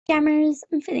Scammers,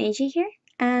 I'm Finneji here,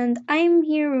 and I'm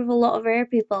here with a lot of rare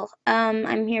people.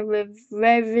 I'm here with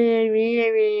Rare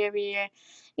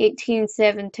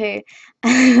 1872.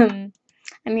 I'm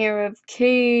here with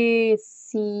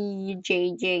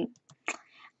KCJJ,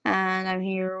 and I'm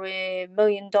here with $1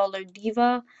 Million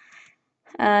Diva,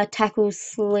 Taco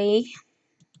Slay,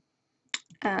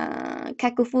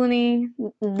 Cacophony,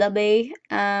 Lubbe,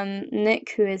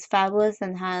 Nick, who is fabulous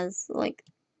and has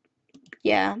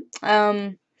yeah,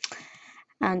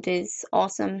 and is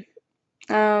awesome.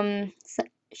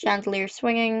 Chandelier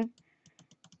swinging,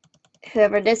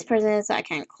 whoever this person is, I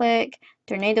can't click,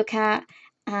 Tornado Cat,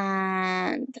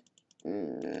 and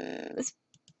this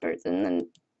person, and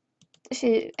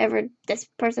whoever this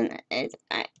person is,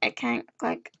 I can't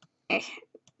click.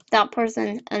 That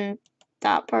person and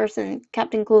that person,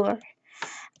 Captain Cooler.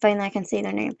 Finally, I can say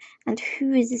their name. And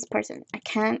who is this person? I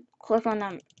can't click on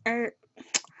them.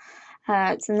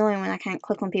 It's annoying when I can't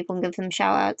click on people and give them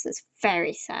shoutouts. It's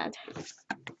very sad.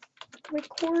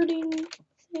 Recording.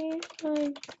 Say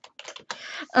hi.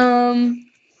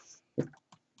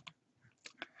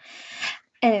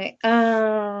 Anyway,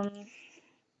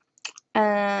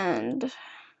 and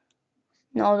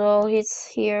Naldo, he's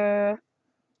here.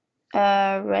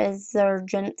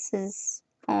 Resurgence is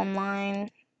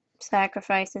online.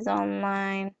 Sacrifice is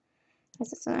online.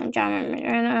 This is John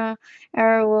Marina,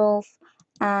 Airwolf,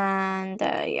 and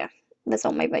yeah, that's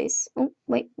all my base. Oh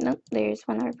wait, no, there's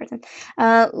one other person.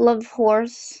 Love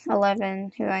Horse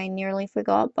 11, who I nearly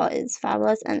forgot, but is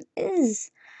fabulous and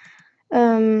is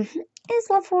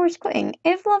Love Horse quitting?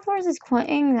 If Love Horse is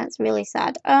quitting, that's really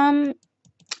sad.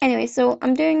 Anyway, so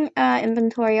I'm doing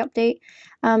inventory update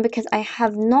because I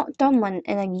have not done one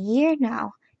in a year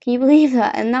now. Can you believe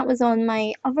that? And that was on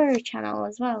my other channel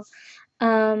as well.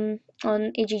 On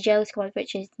AG Jelly Squad,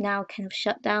 which is now kind of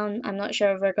shut down. I'm not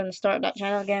sure if we're going to start that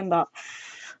channel again, but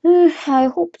I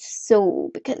hope so,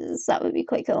 because that would be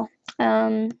quite cool.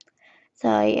 So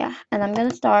yeah, and I'm going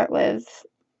to start with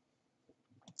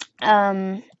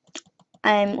I'm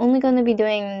only going to be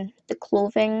doing the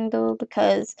clothing though,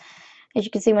 because as you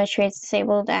can see, my trade's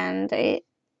disabled, and I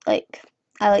like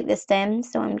the stem,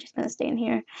 so I'm just gonna stay in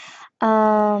here.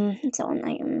 It's on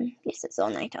item. Yes, it's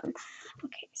on item.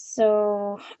 Okay,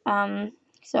 so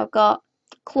I've got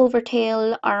Clover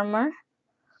Tail armor,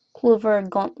 Clover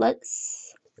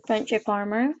gauntlets, Friendship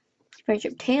armor,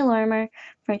 Friendship tail armor,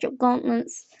 Friendship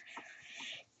gauntlets,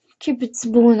 Cupid's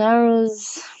bow and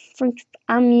arrows, Friendship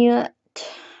amulet,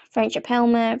 Friendship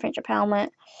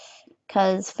helmet,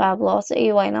 cause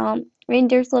fabulosity, why not?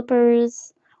 Reindeer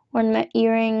slippers, ornament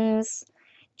earrings,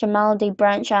 Jamaldi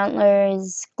branch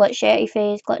antlers, glitch yeti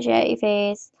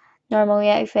face, normal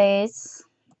yeti face,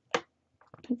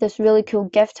 this really cool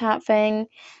gift hat thing,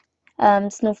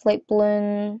 snowflake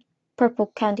balloon, purple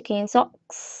candy cane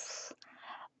socks,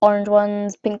 orange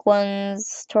ones, pink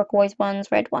ones, turquoise ones,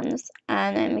 red ones,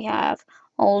 and then we have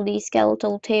all these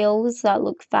skeletal tails that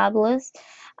look fabulous.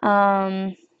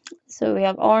 So we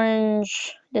have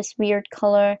orange, this weird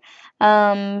color,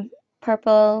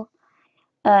 purple,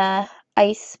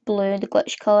 ice blue, the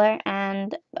glitch color,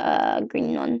 and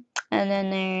green one. And then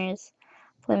there's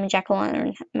flaming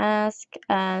jack-o'-lantern mask,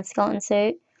 skeleton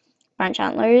suit, branch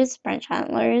antlers,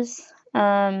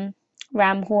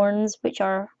 ram horns, which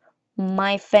are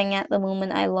my thing at the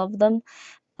moment. I love them.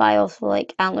 But I also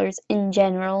like antlers in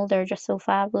general. They're just so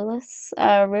fabulous.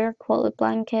 Rare quilted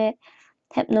blanket,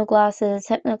 hypno glasses.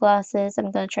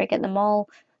 I'm gonna try to get them all,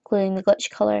 including the glitch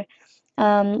color.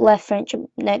 Left friendship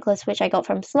necklace, which I got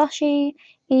from Slushy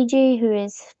EG, who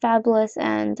is fabulous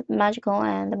and magical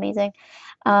and amazing.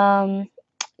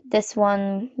 This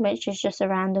one, which is just a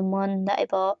random one that I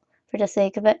bought for the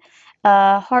sake of it.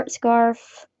 Heart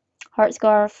scarf,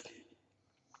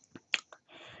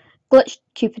 glitched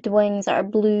cupid wings that are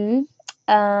blue.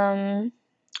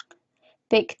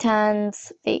 Fake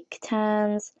tans,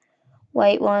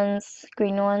 white ones,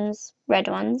 green ones, red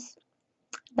ones.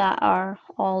 That are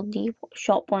all the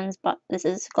shop ones, but this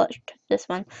is glitched, this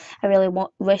one. I really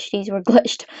wish these were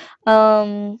glitched.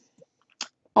 All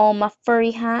my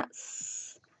furry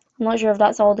hats. I'm not sure if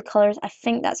that's all the colours. I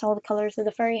think that's all the colours of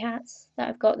the furry hats that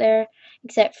I've got there,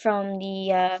 except from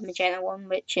the magenta one,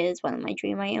 which is one of my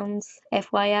dream items,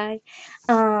 FYI.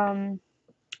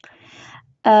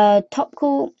 Top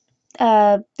coat.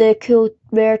 The cool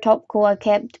rare top coat I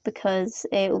kept because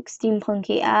it looks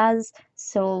steampunky as,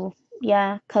 so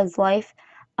yeah, cause life.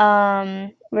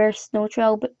 Rare snow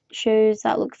trail shoes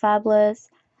that look fabulous.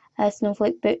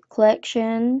 Snowflake boot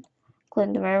collection,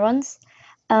 including the rare ones.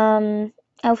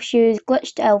 Elf shoes,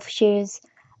 glitched elf shoes,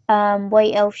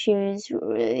 white elf shoes,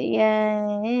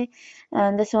 yeah.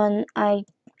 And this one I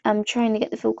I'm trying to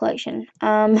get the full collection.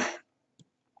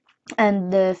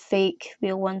 And the fake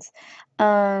real ones.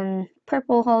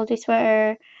 Purple holiday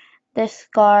sweater, this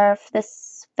scarf,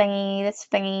 this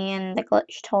thingy, and the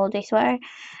glitched holiday sweater.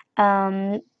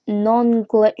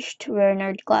 Non-glitched rare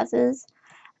nerd glasses.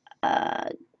 Uh,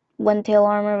 one tail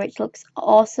armor, which looks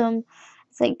awesome.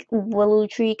 It's like willow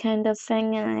tree kind of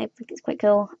thing, and I think it's quite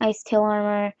cool. Ice tail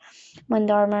armor, wind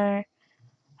armor,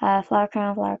 flower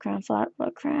crown, flower crown, flower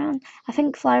crown. I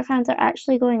think flower crowns are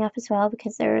actually going up as well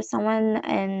because there was someone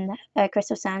in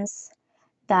Crystal Sands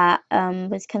that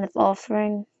was kind of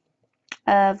offering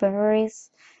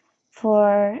rivalries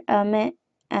for it,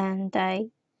 and I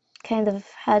kind of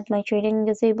had my trading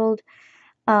disabled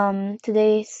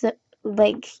today, so,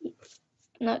 like,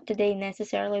 not today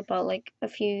necessarily, but like a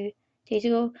few days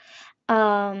ago.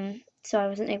 So I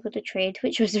wasn't able to trade,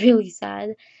 which was really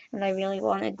sad, and I really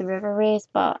wanted the river race,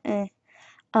 but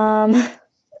um,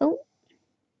 oh,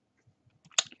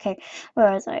 okay,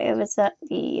 where was I? It was at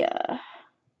the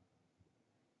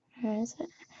where is it?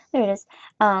 There it is.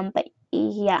 But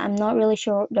yeah, I'm not really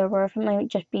sure what they're worth. It might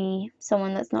just be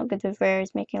someone that's not good with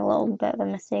rares making a little bit of a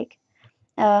mistake.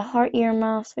 Heart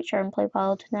earmuffs, which are in play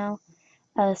wild now.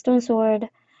 Stone sword,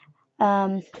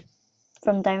 from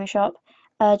Diamond Shop.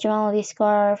 Jamality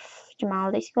scarf,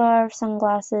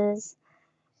 sunglasses.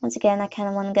 Once again, I kind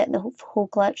of want to get the whole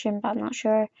collection, but I'm not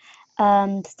sure.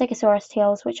 Stegosaurus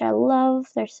tails, which I love.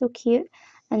 They're so cute.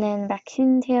 And then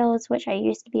raccoon tails, which I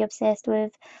used to be obsessed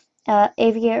with.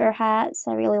 Aviator hats.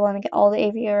 I really want to get all the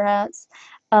aviator hats.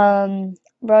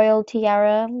 Royal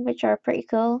tiara, which are pretty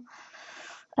cool.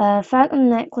 Phantom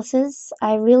necklaces.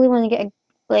 I really want to get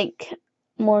like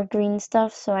more green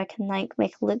stuff so I can like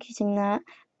make a look using that.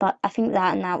 But I think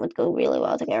that and that would go really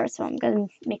well together, so I'm gonna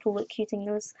make a look using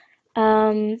those.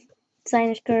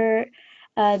 Designer skirt.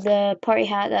 The party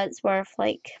hat that's worth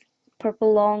like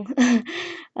purple long.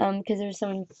 Because there's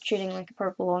someone shooting like a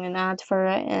purple long an ad for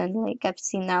it, and like I've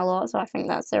seen that a lot, so I think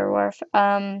that's their worth.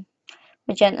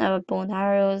 Magenta bow and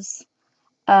arrows.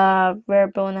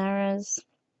 Rare bow and arrows.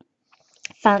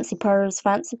 Fancy purse,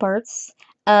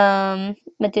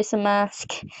 Medusa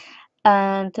mask,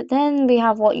 and then we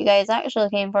have what you guys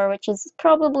actually came for, which is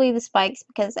probably the spikes,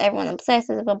 because everyone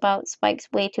obsesses about spikes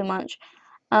way too much.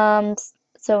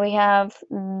 So we have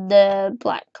the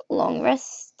black long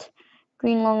wrist,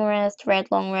 green long wrist, red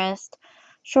long wrist,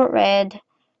 short red,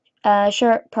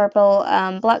 short purple,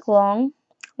 black long,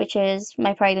 which is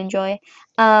my pride and joy,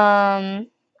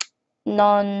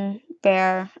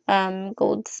 non-bear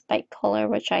gold spike collar,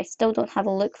 which I still don't have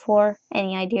a look for.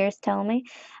 Any ideas, tell me.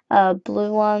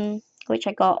 Blue one, which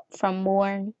I got from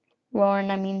Warren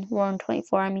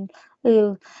 24,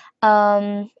 ooh.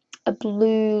 A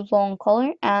blue long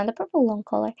collar and a purple long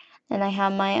collar. Then I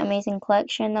have my amazing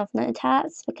collection of knitted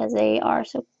hats because they are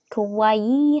so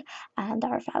kawaii and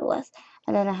are fabulous.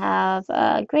 And then I have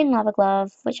a green lava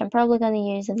glove, which I'm probably going to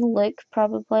use in the look,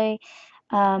 probably.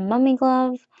 Mummy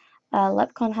glove,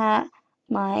 leprechaun hat,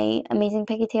 my amazing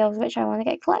pigtails, which I want to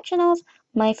get a collection of,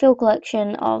 my full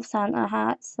collection of Santa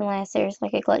hats, unless there's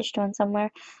like a glitched one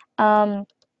somewhere,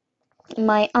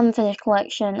 my unfinished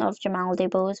collection of Jamality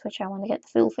bows, which I want to get the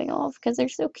full thing of because they're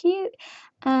so cute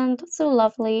and so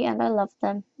lovely, and I love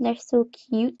them. They're so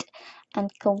cute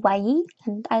and kawaii,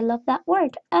 and I love that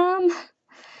word. And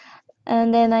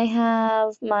then I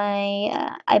have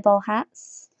my eyeball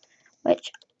hats,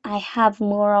 which I have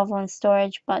more of on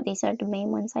storage, but these are the main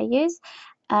ones I use.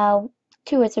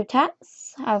 Two wizard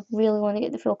tats. I really want to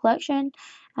get the full collection.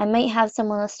 I might have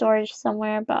some on the storage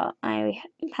somewhere, but I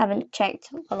haven't checked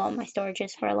a lot of my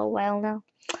storages for a little while now.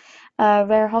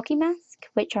 Rare hockey mask,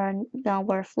 which are now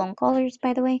worth long collars,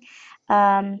 by the way.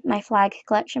 My flag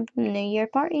collection from the New Year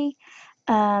party.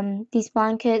 These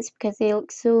blankets, because they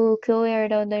look so cool here,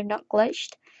 though they're not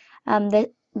glitched.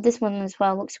 This one as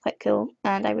well looks quite cool,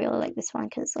 and I really like this one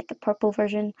because it's like a purple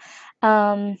version.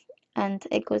 And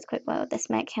it goes quite well with this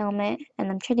mech helmet,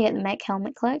 and I'm trying to get the mech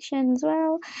helmet collection as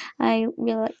well. I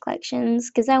really like collections.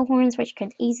 Gazelle horns, which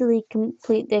could easily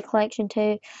complete the collection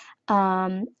too.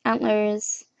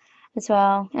 Antlers as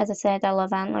well. As I said, I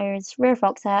love antlers. Rare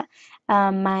fox hat.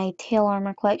 My tail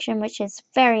armor collection, which is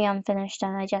very unfinished,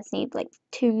 and I just need like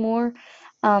two more.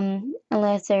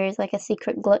 Unless there is like a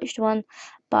secret glitched one,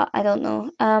 but I don't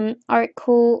know. Art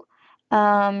coat,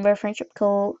 rare friendship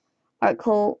coat, art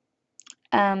coat,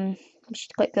 which is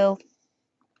quite cool.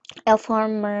 Elf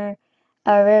armor,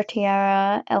 a rare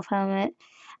tiara, elf helmet,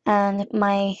 and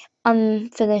my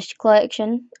unfinished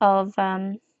collection of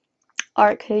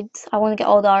arc hoods. I want to get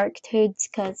all the arc hoods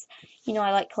because, you know,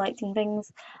 I like collecting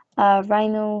things.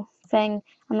 Rhino thing.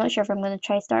 I'm not sure if I'm going to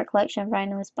try start a collection of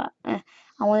rhinos, but I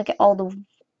want to get all the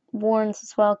warns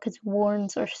as well, because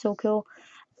warns are so cool.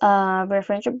 Rare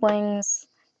friendship wings,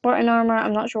 Spartan armor,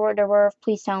 I'm not sure what they're worth,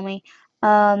 please tell me.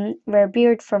 Rare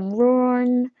beard from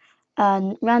Rorn,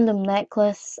 random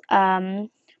necklace, 2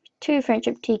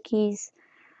 friendship tikis,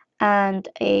 and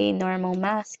a normal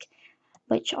mask,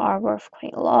 which are worth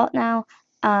quite a lot now.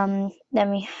 Then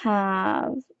we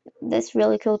have this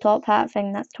really cool top hat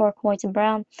thing that's turquoise and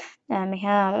brown. Then we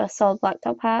have a solid black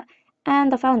top hat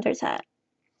and the founder's hat,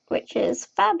 which is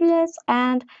fabulous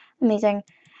and amazing.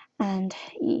 And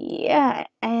yeah,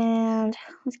 and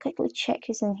let's quickly check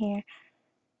who's in here.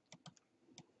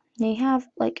 They have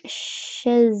like a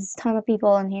shiz ton of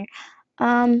people in here,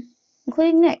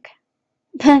 including Nick.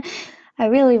 I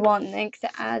really want Nick to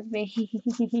add me.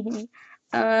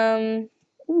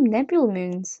 Nebula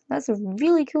Moons. That's a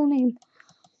really cool name.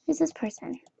 Who's this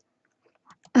person?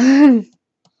 And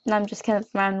I'm just kind of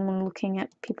randomly looking at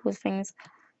people's things.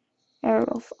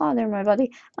 Airwolf. Oh, they're my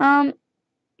buddy.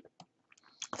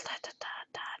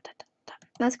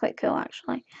 That's quite cool,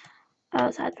 actually.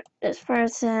 Let's add this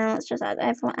person. Let's just add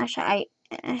everyone. Actually,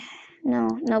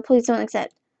 no, please don't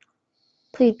accept.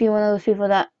 Please be one of those people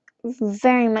that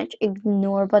very much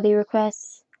ignore buddy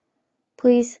requests.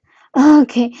 Please.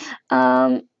 Okay.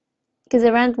 Because I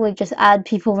randomly just add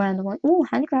people randomly. Ooh,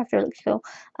 handicrafter looks cool.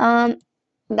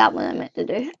 That one I meant to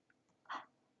do.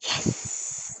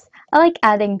 Yes! I like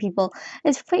adding people.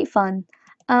 It's quite fun.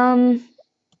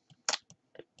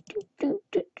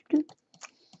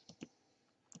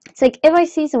 It's like if I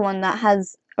see someone that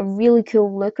has a really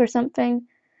cool look or something,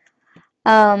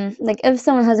 like if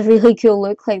someone has a really cool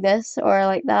look like this or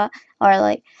like that, or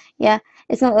like, yeah,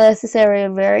 it's not necessarily a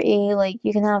rarity. Like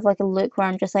you can have like a look where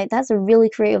I'm just like, that's a really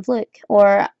creative look,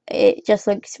 or it just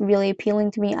looks really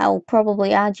appealing to me. I'll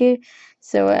probably add you.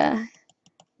 So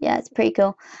yeah, it's pretty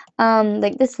cool.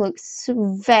 Like this looks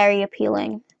very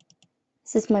appealing.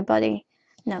 Is this my buddy?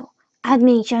 No, add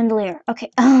me, chandelier.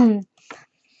 Okay.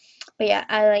 But yeah,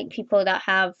 I like people that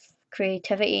have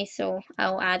creativity, so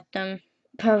I'll add them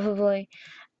probably.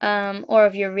 Or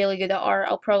if you're really good at art,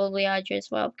 I'll probably add you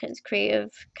as well because it's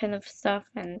creative kind of stuff.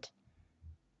 And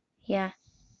yeah,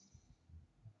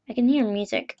 I can hear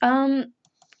music.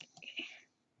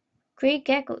 Great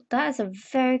Gecko, that is a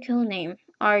very cool name.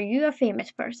 Are you a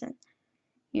famous person?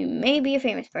 You may be a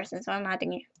famous person, so I'm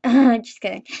adding you. Just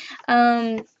kidding.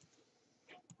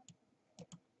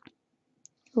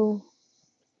 Oh,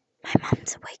 my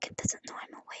mom's awake and doesn't know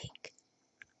I'm awake.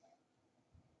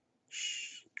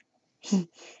 Shh. I'm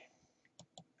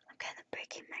kind of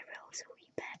breaking my rules a wee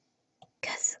bit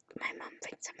because my mom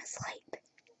thinks I'm asleep.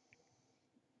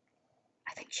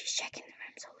 I think she's checking the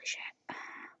rooms. Holy shit. I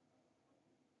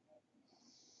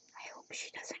hope she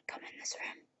doesn't come in this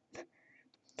room.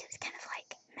 It's kind of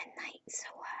like midnight, so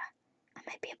I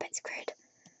might be a bit screwed.